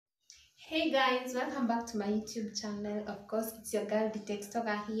Hey guys, welcome back to my YouTube channel. Of course, it's your girl, the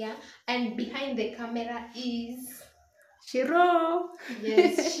TikToker here, and behind the camera is Shiro.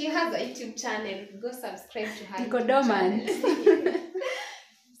 Yes, she has a YouTube channel. Go subscribe to her YouTube Dormant. channel.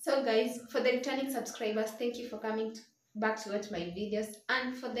 So guys, for the returning subscribers, thank you for coming back to watch my videos.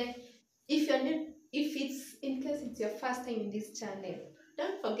 And for the if you're new, if it's in case it's your first time in this channel,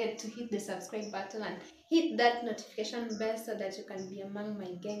 don't forget to hit the subscribe button and hit that notification bell so that you can be among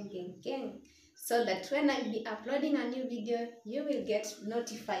my gang. So that when I be uploading a new video, you will get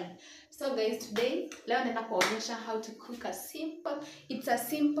notified. So guys, today, leo naenda kuonyesha how to cook a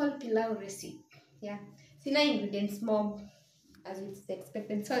simple pilau recipe. Yeah. Sina ingredients mob as it's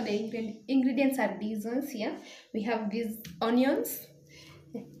expected. So the ingredients are these ones here. We have these onions.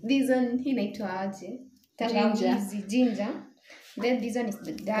 This one inaitwa aje? Ginger. Then this one is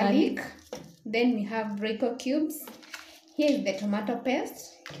the garlic. Then we have Royco cubes. Here is the tomato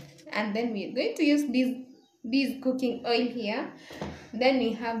paste. And then we're going to use this cooking oil here. Then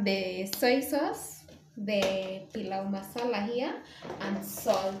we have the soy sauce, the pilau masala here, and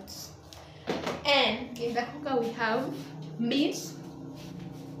salt. And in the cooker we have meat.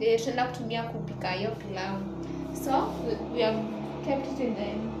 Tunaenda kutumia kupika hiyo pilau. So we have kept it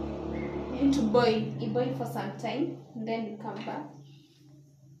into boil. It boil for some time. And then we come back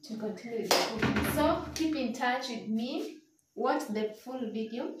to continue the cooking. So keep in touch with me. Watch the full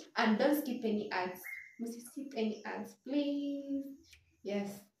video and don't skip any ads. Must skip any ads, please. Yes.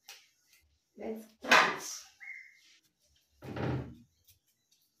 Let's cook it.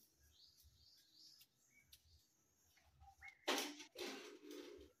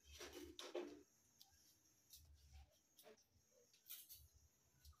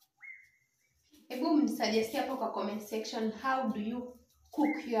 Ebu mnisuggest hapo kwa comment section, how do you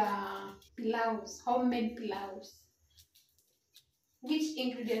cook your pilaus, homemade pilaus? Which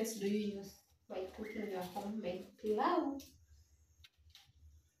ingredients do you use by cooking your homemade pilau?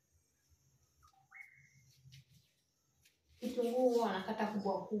 Kitunguu wanakata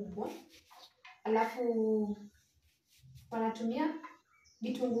kubwa. Alafu wanatumia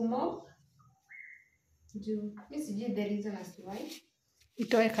vitunguu mob. Mimi sijui the reason as to why.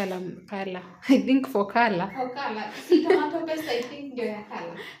 Itoe color. I think for color. For color. Si tomato paste I think ndio ya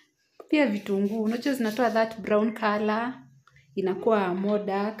color. Pia vitunguu, unajua zinatoa that brown color. Inakuwa more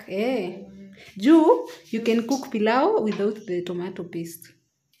dark. Juu, you can cook pilau without the tomato paste.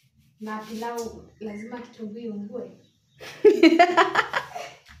 Na pilau lazima kitunguu iungue.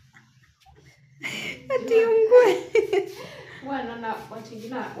 Ati iungue. Wanaona watu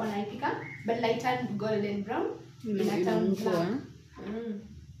wengine wanaipika but light golden brown inaungua.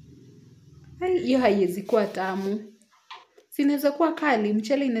 Hiyo haiwezi kuwa tamu. Si inaweza kuwa kali,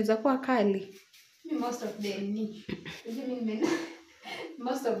 mchele inaweza kuwa kali. Most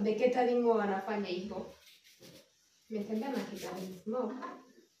of the catering wanafanya hivyo. Nimetembea na kitchen smoke.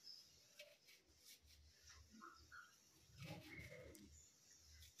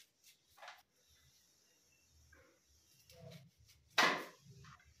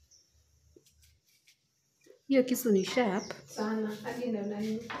 Hiyo kisu ni sharp sana hadi naona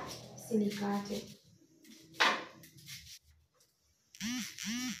sinikate.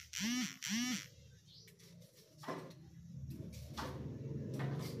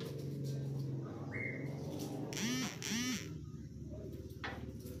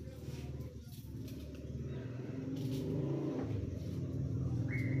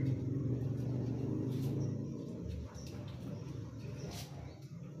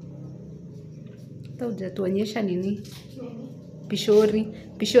 Hujatuonyesha nini?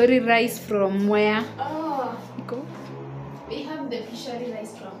 Pishori rice from where? Go. We have the pishori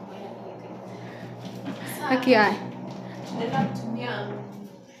rice from where? Okay.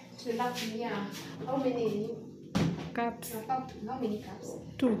 How many cups? How many cups?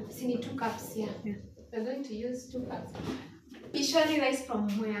 2. See, 2 cups here. Yeah. We're going to use 2 cups. Pishori rice from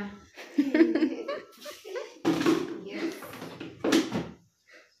where? Yes.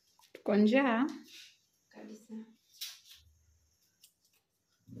 Tuko njaa. Kabisa.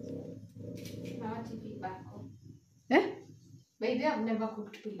 Nawati pibako. By the way, I've never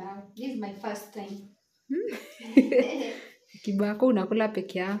cooked pilau. This is my first time. Kibako unakula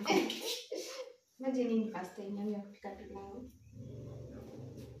peke yako. Imagine ni first time yangu ya kupika pilau.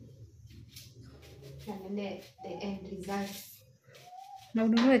 And then the end results. Na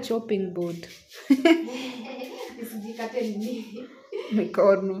ununue chopping board. Nisijikate nini.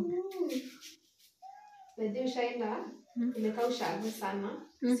 Mikono. Ndio ushaenda imekaa ushago sana.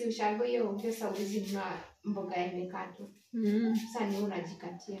 Si ushago hiyo ongeza uzi na mboga imekatwa. Sasa ni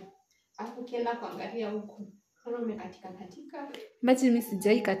unajikatia. Alafu ukienda kuangalia huku Kama umekatika katika. Maji mimi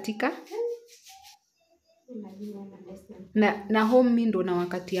sijai katika. Unajua na lesson. Na home mimi ndo na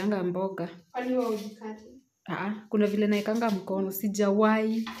wakatianga mboga. Kwani wewe hujikati? Kuna vile naekanga mkono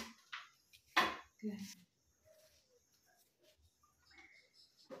sijawahi.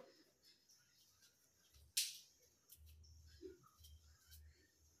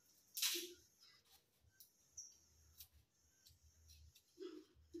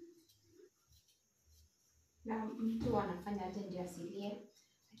 Na mtu anafanya aje ndio asilie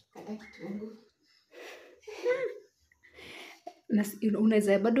akikata kitunguu? Na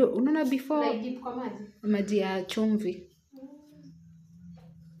unaweza bado unaona before Like dip kwa maji. Maji ya chumvi.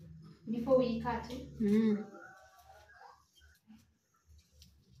 Before uikate.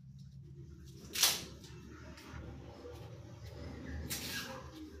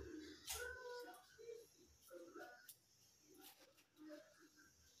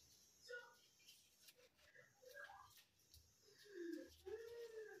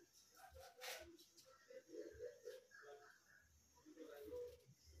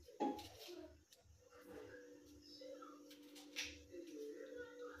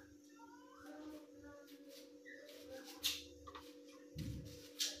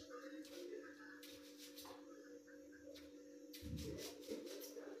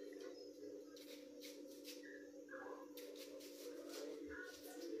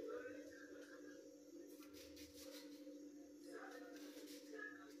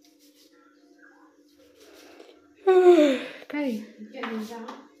 Kai. Ya njaa.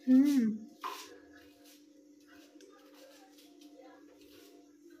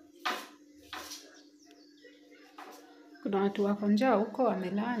 Kuna watu wako njaa huko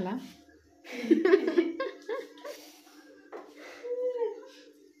wamelala.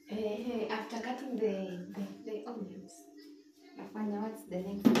 After cutting the onions. Nafanya what's the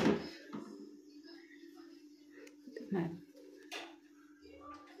next step?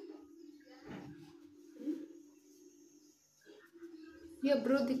 Hiyo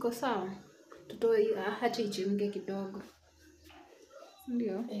broth iko sawa. Tutoe acha ichemke kidogo.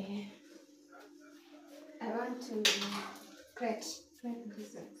 Ndio. I want to grate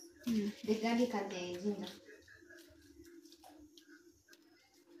this. The garlic and the ginger.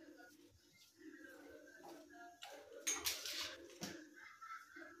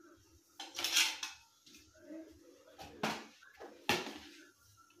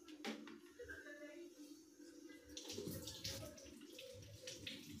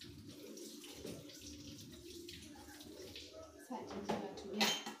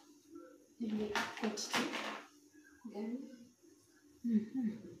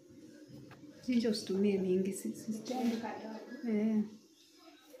 Ginger usitumie mingi sisi.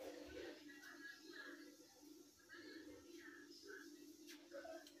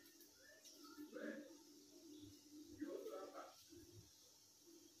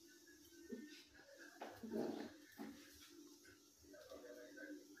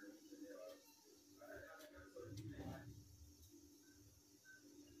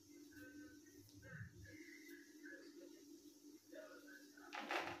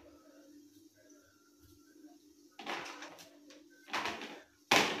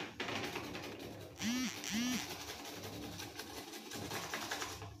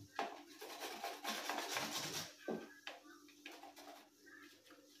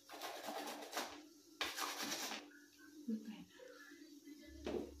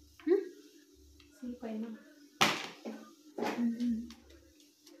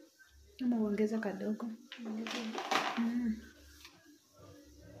 Ama uongeza kadogo.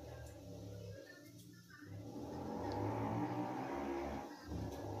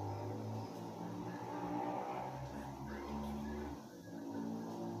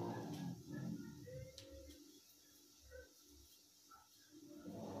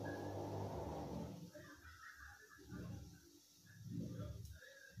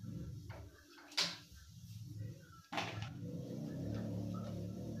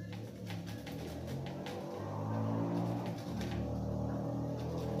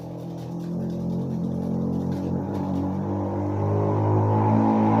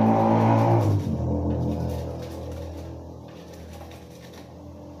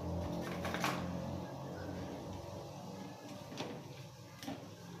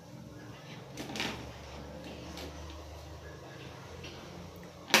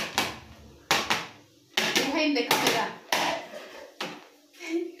 Behind the camera.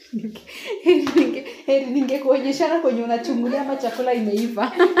 Ningekuonyeshana kwenye unachungulia ama chakula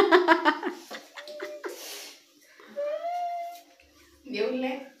imeiva. Ndio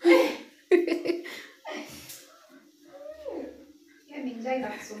ule. Yaani njaa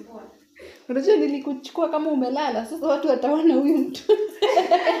inakusumbua. Unajua nilikuchukua kama umelala. Sasa watu wataona huyu mtu.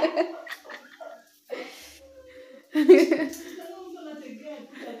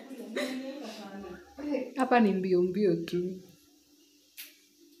 Hapa ni mbio tu.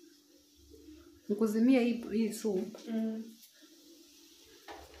 Nikuzimia hii soup.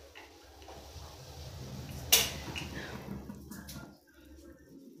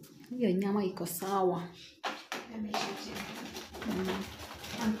 Hiyo nyama iko sawa.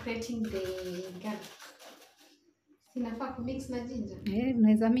 I'm creating the garlic. Sinafaa kumix na ginger?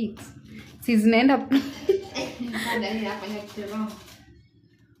 Unaweza mix. Si zinaenda Baada ninafanya kitu wrong.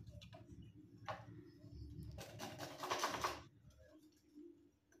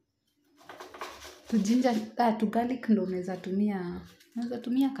 tu ginger tu garlic ndo unaweza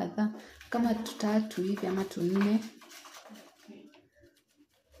tumia kadhaa kama 3 hivi ama 4.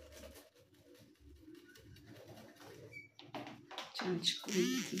 Chachukua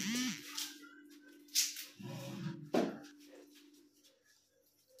hivi.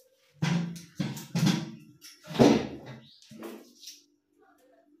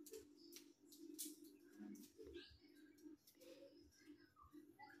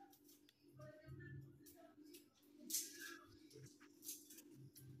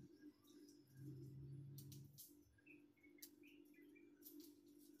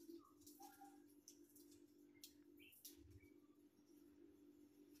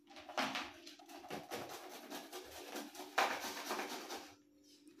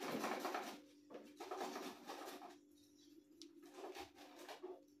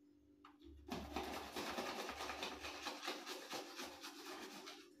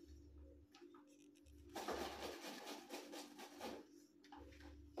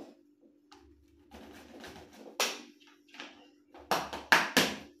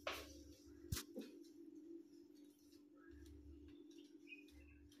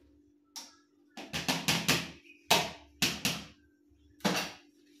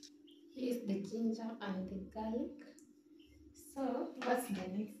 Here's the ginger and the garlic. So, what's the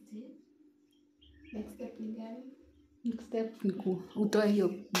next step? Next step ni gani? Next step ni utoa hiyo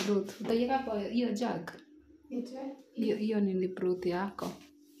broth. Utaiweka kwa hiyo jug. Itoe? Hiyo ni broth yako.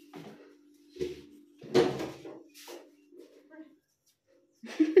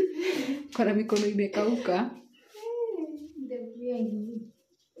 Kwa mikono imekauka.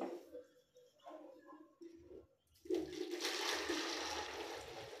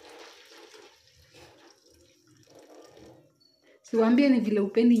 Siwaambie ni vile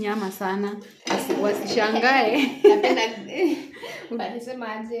upendi nyama sana. Wasishangae. Napenda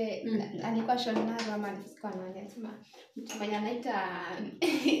alisema aje alikuwa shonaro ama alikuwa nani anasema mtu mwenye anaita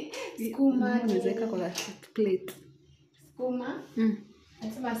skuma niweka kwa plate. Skuma.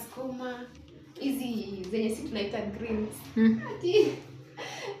 Anasema skuma hizi zenye sisi tunaita greens.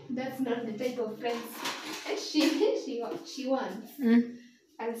 That's not the type of friends she wants.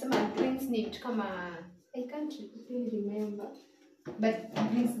 Anasema greens ni kitu kama I can't really remember. But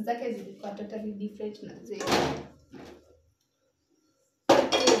greens zake zilikuwa totally different na zetu.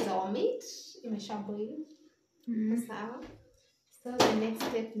 Our meat imeshaboil. Sawa. So the next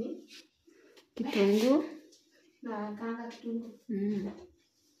step ni kitunguu na kaanga kitunguu.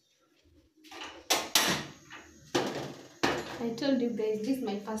 I told you guys this is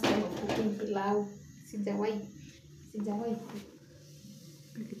my first time of cooking pilau. Sijawahi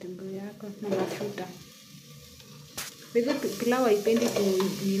kitunguu yako na mafuta. Hizo pilau haipendi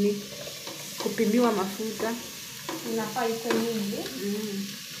kupimiwa mafuta. Inafaa iko nyingi.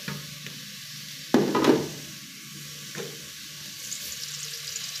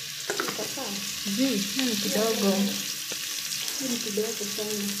 Ni kidogo. Ni kidogo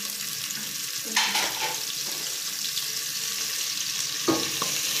sana.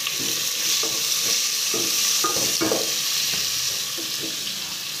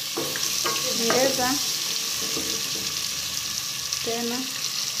 Ongeza. Tena.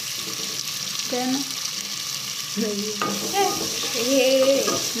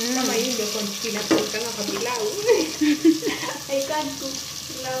 Kama hii ndio inapatikana kwa pilau. I can't cook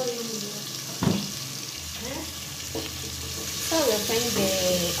pilau anymore. So we are frying the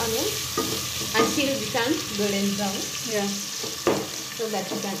onion until it turns golden brown. Yeah. So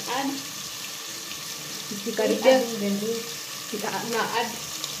that you can add Ikikaribia add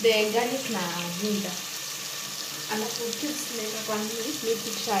the garlic na ginger. Alafu chips naenda kwa nini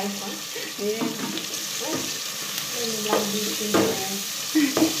nikishaeka. Let me love this thing.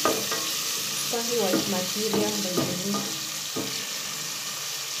 Sorry, white material by the way.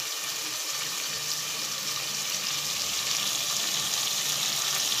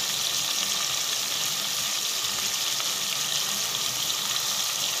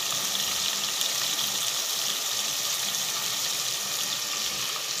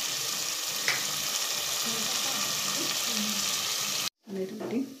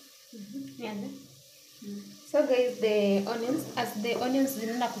 niende. So guys, the onions, as the onions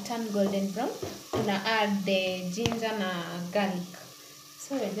zinaenda kuturn golden brown, tuna add the ginger na garlic.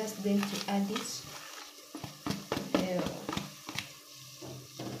 So we're just going to add it.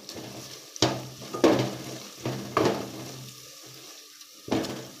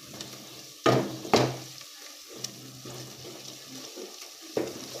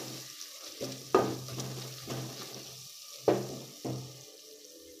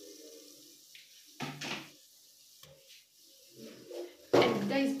 And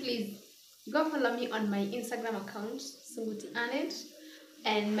guys, please go follow me on my Instagram account, Sunguti Anet,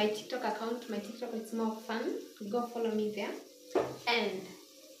 and my TikTok account. My TikTok is more fun. Go follow me there. And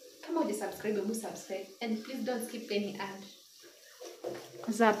come on, subscribe, subscribe, and please don't skip any ad.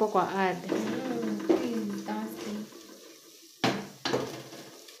 Sasa hapo kwa ad. Please don't skip.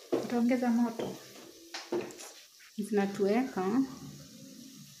 Utaongeza moto. Zinatuweka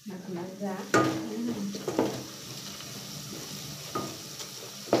Na tunazaa.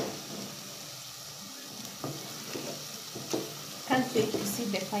 Can't wait to see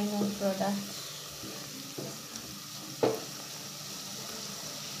the final product.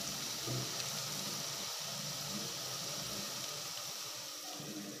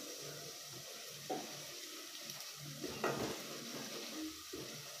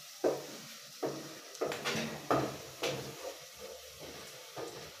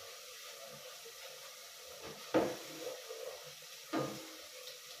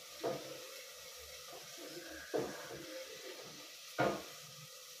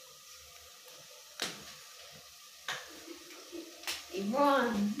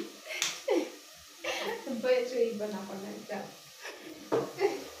 Yvonne. Boy, tu Yvonne ako na job.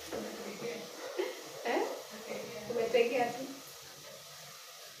 Umetegea tu.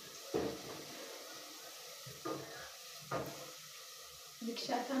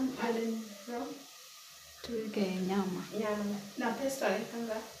 Nikishatan pale bro. tuweke nyama. Nyama. Na pesto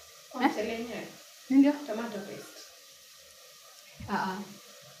alikanga. Kwa mchele yenyewe. Ndio? Tomato paste.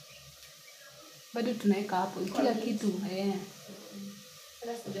 Bado tunaweka hapo kila kitu.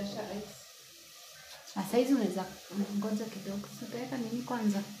 Sasa hizi unaweza ngoja kidogo. Tutaweka nini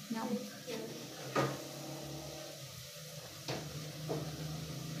kwanza? Nyama.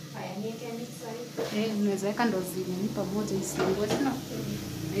 Haya, niweke mix. Unaweza weka ndo zile pamoja isiungwe sana.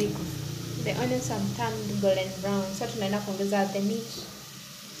 Iko. The onions have turned golden brown. So tunaenda kuongeza the meat.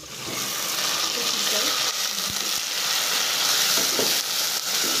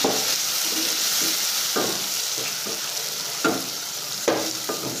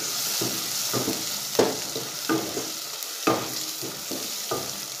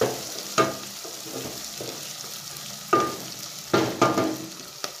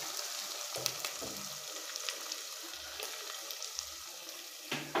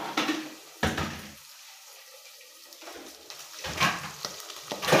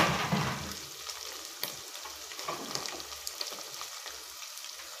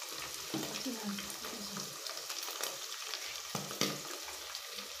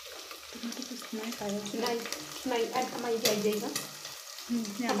 Tunai kama hivi haijaiva.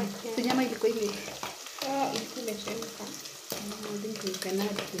 Nyama ilikuwa hivi. Ilikuwa imechemka. I think we can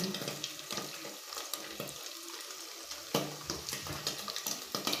add them.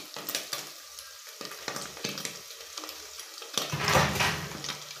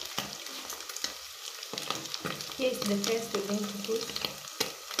 Here's the paste we're going to put.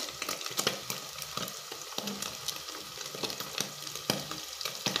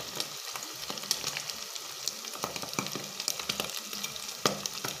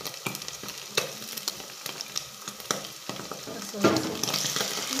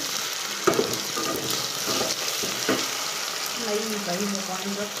 Naiva hivyo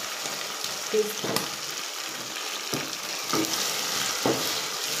kwanza. Paste.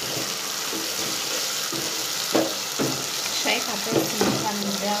 Shaika paste na turn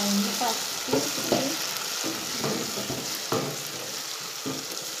brown.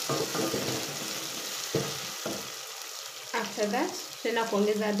 After that, tena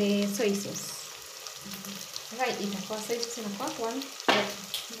kuongeza the soy sauce. Right, itakuwa soy sauce inakuwa one.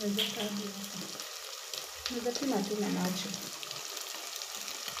 Unaweza pima tu na maji.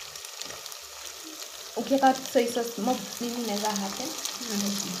 Ukiweka soy sauce mob nini inaweza happen?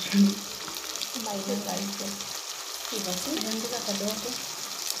 Kama inaweza hivyo. Hivyo tu naongeza kidogo.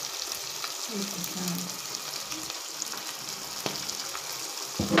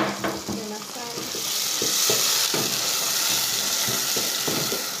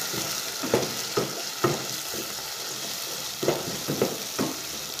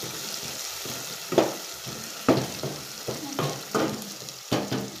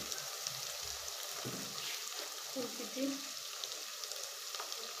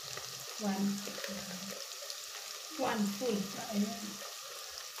 come full.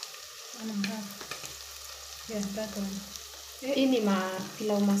 One and a half. Yes, that one. Hii ni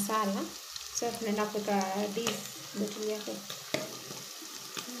pilau masala. So tunaenda kuweka this bottle yake.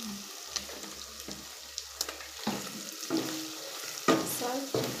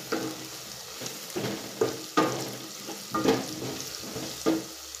 Salt.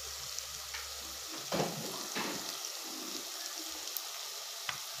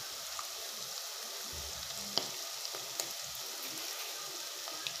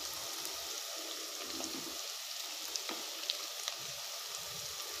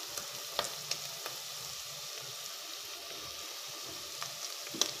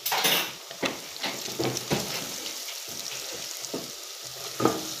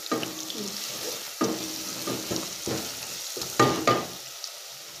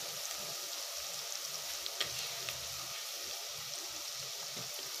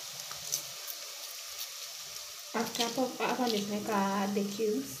 After hapa ndio tunaweka the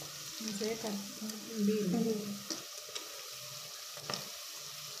cubes. Nitaweka mbili.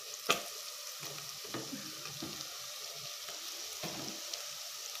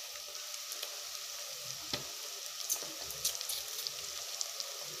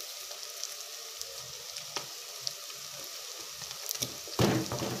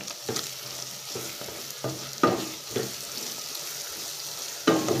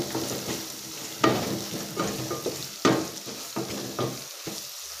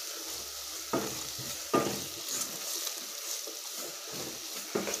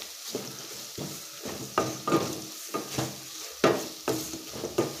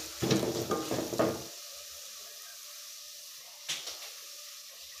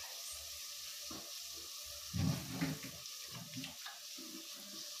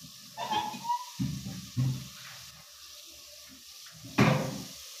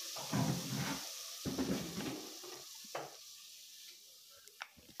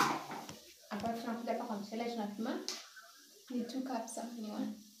 Tunakuja hapa kwa mchele tunapima ni 2 cups of ni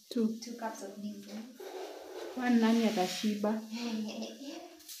 2 cups of this. One nani atashiba?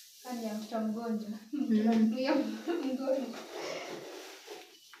 Hadi ya mtoto mgonjwa. Mgonjwa.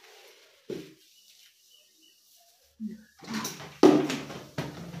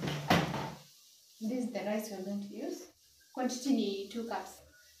 This is the rice we're going to use. Quantity ni 2 cups.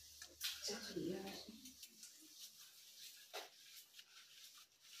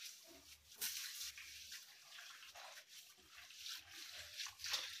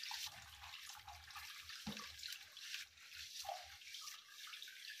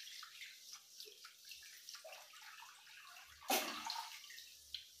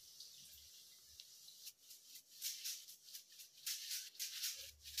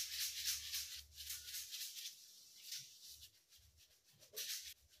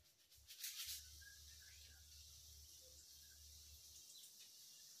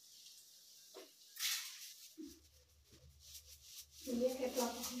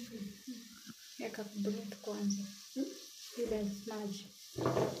 Weka broth kwanza. Ile maji.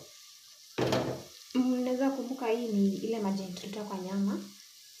 Mnaweza kumbuka hii ni ile maji tulitoa kwa nyama.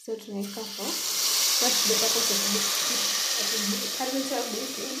 So tunaweka for what's the purpose of this? Karibu cha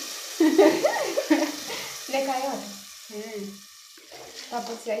this. Leka yote.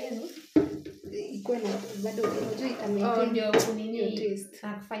 Purpose ya hiyo ni ikuwe na bado unajua itamaintain ndio kunini taste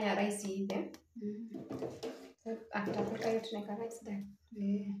na kufanya rice ive. So after kuweka hiyo tunaweka rice ndani.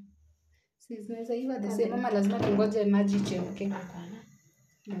 Si zinaweza iva the same ama lazima tungoje maji ichemke? Hapana.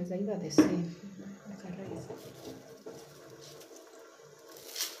 Inaweza iva the same. Weka rice.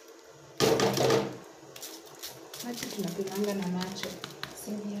 Maji tunapimanga na macho.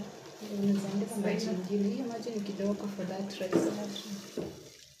 Si ndio? Unaweza ongeza maji ingine. Hiyo maji ni kidogo for that rice.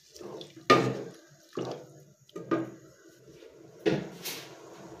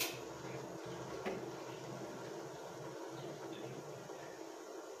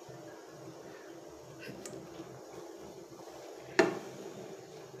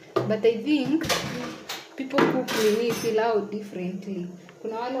 But I think people cook pilau differently.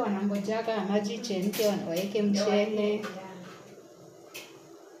 Kuna wale wanangojaga maji chemke waweke mchele.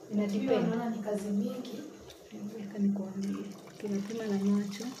 Ina depend. Naona ni kazi mingi. Nataka nikuambie. Tunapima na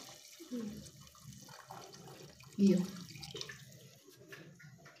macho. Hiyo.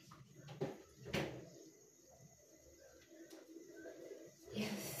 Yes.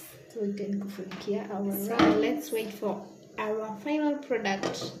 So we can kufunikia our So let's wait for our final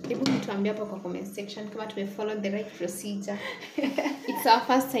product. Hebu mtuambie hapo kwa comment section kama tumefollow the right procedure. It's our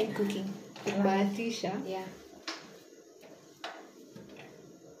first time cooking. Bahatisha. Yeah.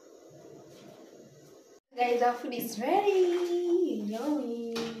 Guys, our food is ready.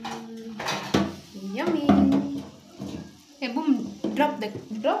 Yummy. Yummy.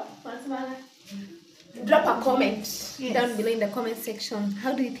 drop a comment down below in the comment section.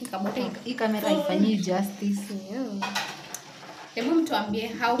 How do you think about Hii kamera haifanyii justice. Hebu mtuambie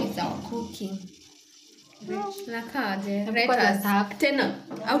how is our cooking? Nakaje? Hebu Rate kwanza us stop. 10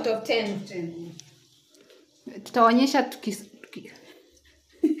 out of 10. Tutaonyesha tukiserve.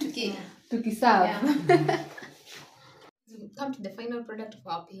 Yeah. Come to the final product of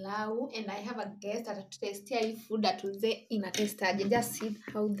our pilau, and I have a guest at a tasty food that will say in a taste. Just see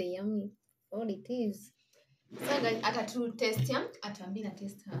how the yummy all it is. So guys, at a true taste, at a bina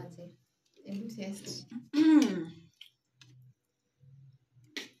taste aje. A good taste.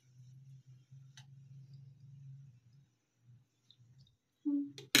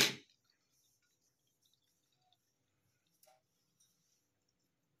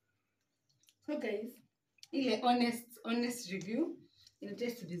 So guys, ile honest review ina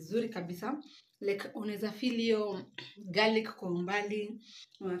taste vizuri kabisa. Like unaweza feel hiyo garlic kwa umbali,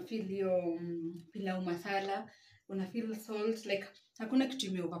 una feel hiyo pilau masala, una feel salt, like hakuna kitu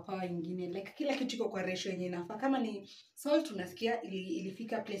imeoverpower ingine. Like kila kitu iko kwa ratio yenye inafaa. Kama ni salt unasikia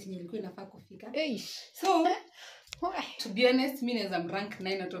ilifika place yenye ilikuwa inafaa kufika. So to be honest, mimi naweza rank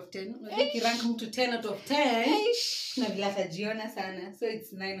 9 out of 10. Unajua rank mtu 10 out of 10 na bila tajiona sana. So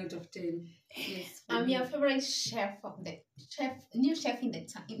it's 9 out of 10. Yes. I'm your favorite chef of the new chef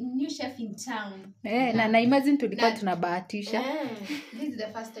in town. Na imagine tulikuwa tunabahatisha. This is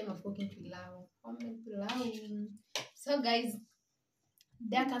the first time of cooking pilau. So guys,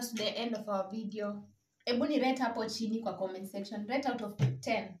 that comes to the end of our video. Ebu ni rate hapo chini kwa comment section. Rate out of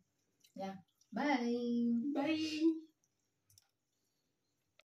 10. Yeah. Bye. Bye.